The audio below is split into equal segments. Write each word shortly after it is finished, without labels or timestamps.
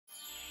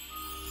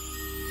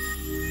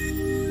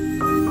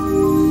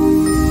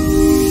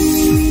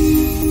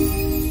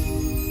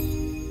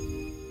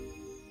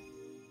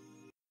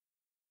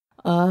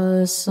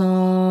The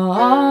Song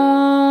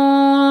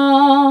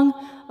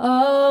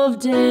of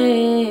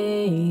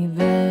David.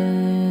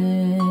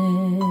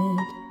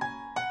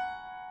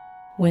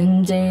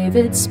 When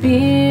David's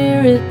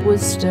spirit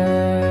was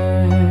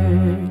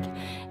stirred,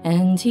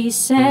 and he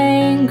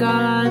sang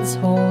God's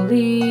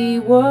holy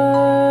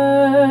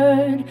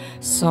word,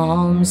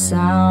 psalm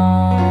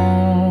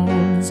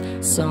sounds,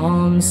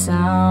 psalm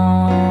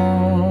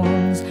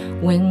sounds.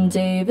 When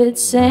David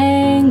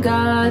sang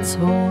God's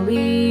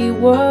holy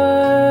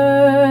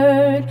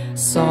word,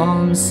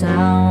 psalm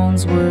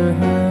sounds were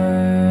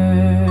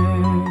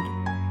heard.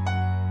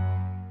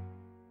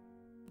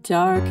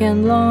 Dark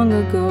and long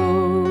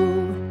ago,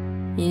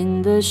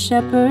 in the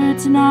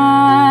shepherd's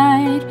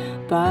night,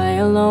 by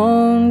a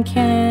lone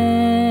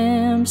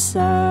campsite,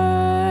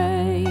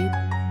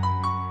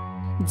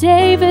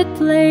 David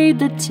played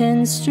the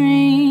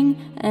 10-string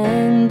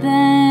and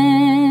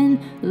then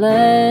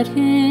let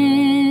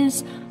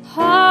his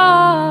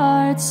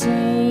heart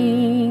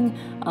sing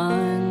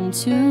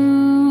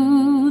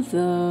unto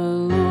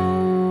the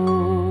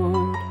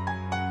Lord.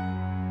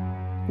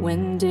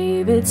 When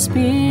David's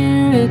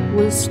spirit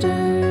was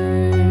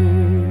stirred,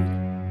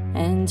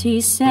 and he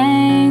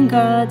sang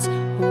God's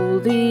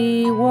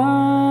holy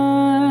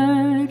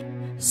word,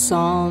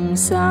 psalm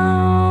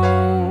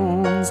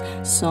sounds,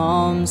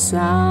 psalm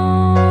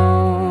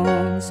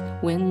sounds.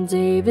 When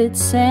David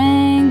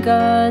sang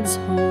God's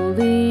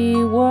holy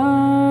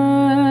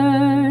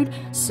word,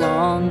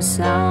 psalm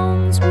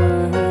sounds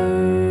were heard.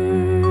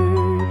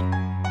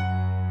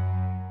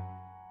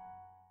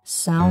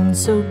 Sounds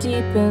so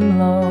deep and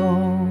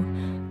low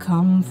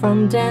come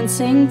from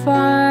dancing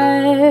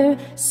fire,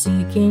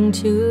 seeking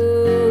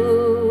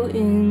to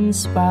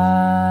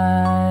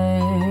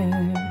inspire.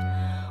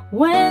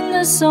 When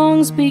the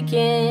songs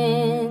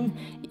begin,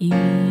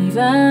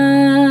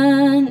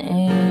 even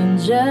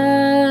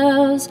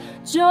angels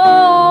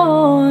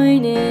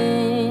join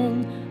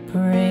in,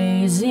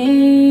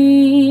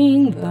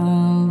 praising the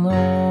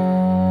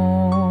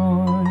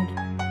Lord.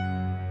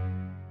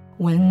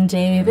 When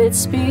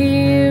David's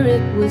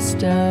spirit was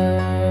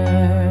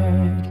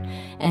stirred,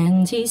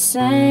 and he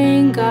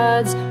sang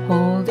God's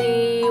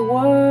holy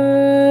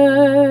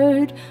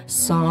word,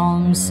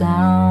 psalm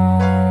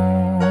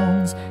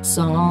sounds,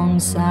 psalm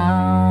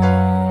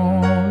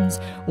sounds.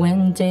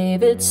 When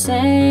David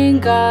sang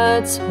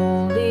God's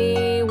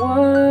holy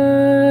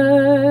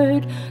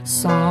word,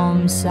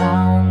 psalm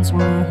sounds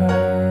were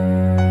heard.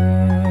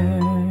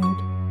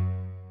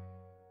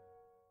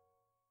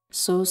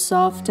 So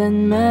soft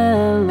and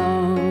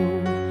mellow,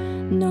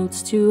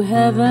 notes to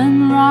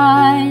heaven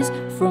rise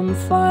from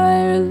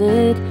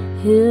firelit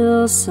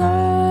hillsides.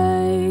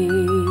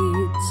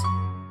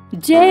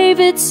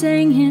 David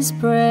sang his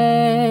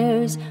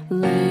prayers,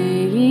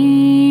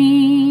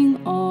 laying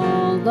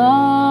all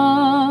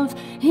of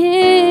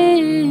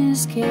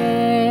his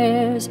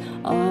cares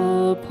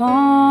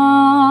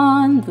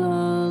upon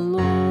the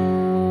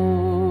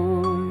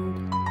Lord.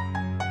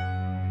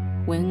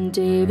 When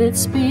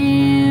David's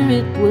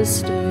spirit was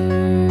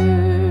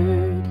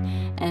stirred,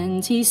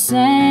 and he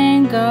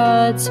sang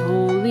God's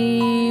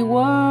holy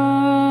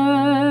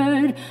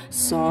word,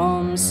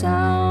 psalm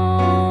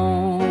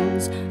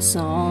sounds,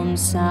 psalm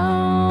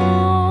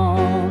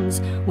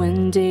sounds.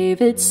 When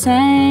David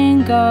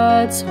sang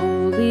God's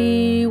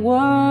holy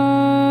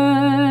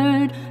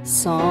word,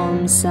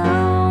 psalm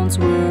sounds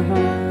were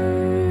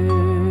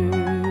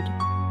heard.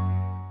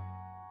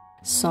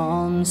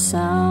 Psalm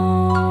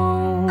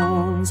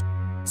sounds,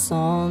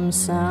 psalm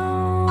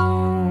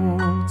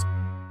sounds,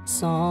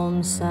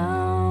 psalm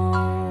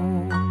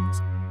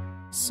sounds,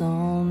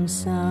 psalm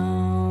sounds.